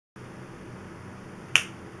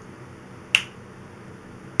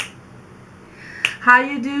How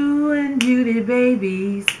you doing, beauty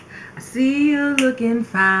babies? I see you looking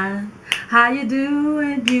fine. How you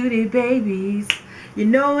doing, beauty babies? You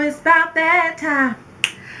know it's about that time.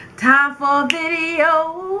 Time for a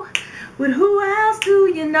video. With who else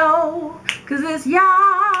do you know? 'Cause it's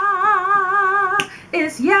y'all.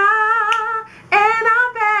 It's y'all. And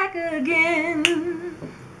I'm back again.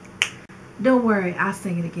 Don't worry, I'll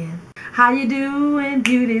sing it again. How you doing,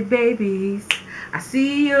 beauty babies? I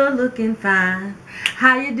see you're looking fine.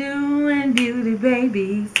 How you doing, beauty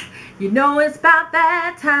babies? You know it's about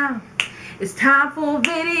that time. It's time for a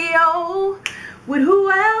video. With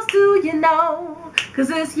who else do you know? 'Cause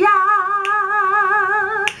it's y'all.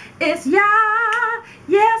 It's y'all.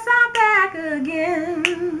 Yes, I'm back again.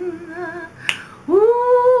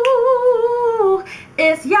 Ooh,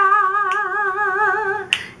 it's y'all.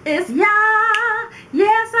 It's y'all.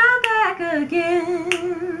 Yes, I'm back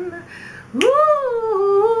again. Ooh,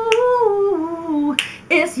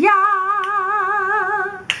 it's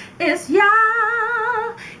y'all. It's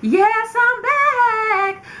y'all. Yes, I'm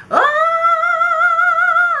back. Oh,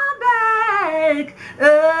 back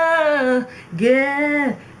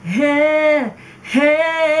again.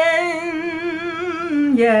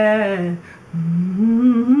 Yeah.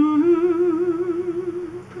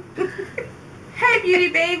 Hey beauty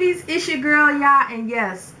babies, it's your girl Ya, and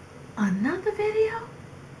yes, another video.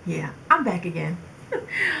 Yeah, I'm back again.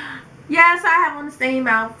 Yes, I have on the same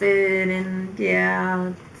outfit and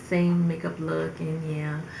yeah, same makeup look, and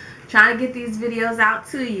yeah, trying to get these videos out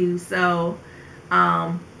to you. So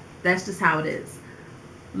that's just how it is.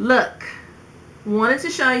 Look, wanted to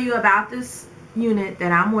show you about this unit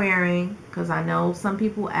that I'm wearing because I know some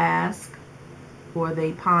people ask or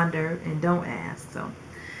they ponder and don't ask. So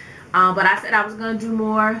but I said I was going to do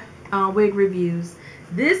more wig reviews.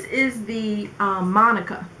 This is the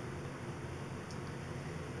Monica.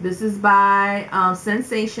 This is by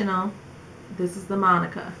Sensational. This is the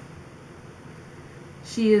Monica.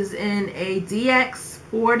 She is in a DX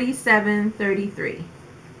 4733. See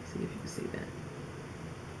if you can see that.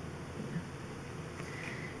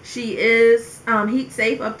 She is heat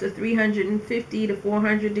safe up to 350 to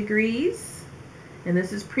 400 degrees. And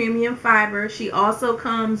this is premium fiber. She also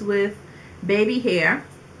comes with baby hair,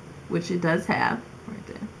 which it does have right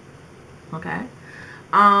there. Okay.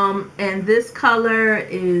 And this color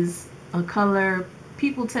is a color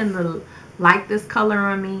people tend to like this color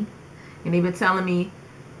on me, and they've been telling me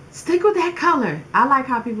stick with that color. I like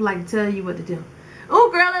how people like to tell you what to do.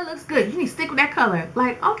 Oh girl, it looks good. You need to stick with that color.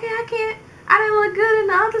 Like, okay, I didn't look good in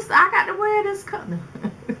the other side. I got to wear this color.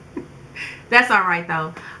 That's all right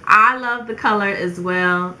though. I love the color as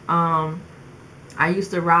well. I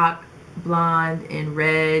used to rock blonde and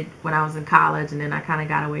red when I was in college, and then I kind of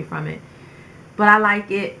got away from it. But I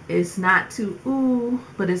like it. It's not too ooh,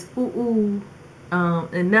 but it's ooh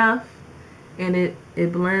enough, and it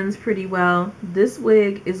blends pretty well. This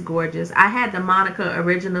wig is gorgeous. I had the Monica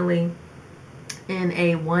originally in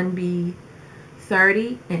a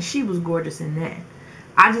 1B30, and she was gorgeous in that.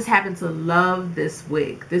 I just happen to love this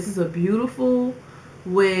wig. This is a beautiful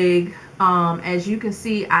wig. As you can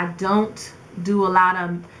see, I don't do a lot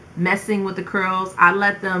of messing with the curls. I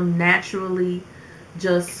let them naturally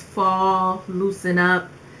just fall, loosen up.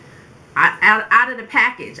 Out of the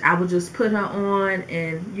package, I would just put her on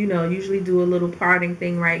and, you know, usually do a little parting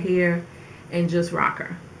thing right here and just rock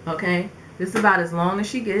her. Okay, this is about as long as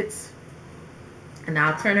she gets, and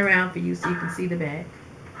I'll turn around for you so you can see the back.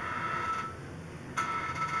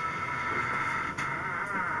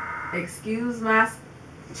 Excuse my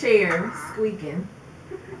chair squeaking.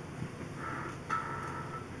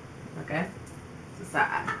 Okay, it's the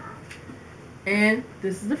side. And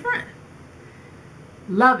this is the front.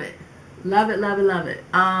 Love it. Love it, love it, love it.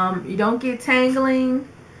 You don't get tangling.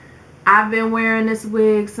 I've been wearing this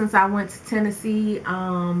wig since I went to Tennessee.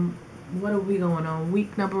 What are we going on?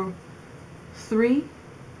 Week number 3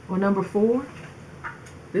 or number 4?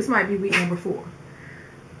 This might be week number 4.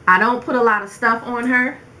 I don't put a lot of stuff on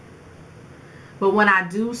her. But when I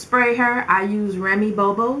do spray her, I use Remy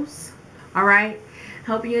Bobos. Alright?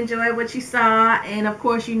 Hope you enjoyed what you saw. And of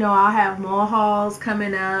course, you know I'll have more hauls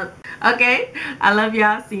coming up. Okay? I love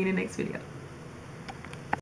y'all. See you in the next video.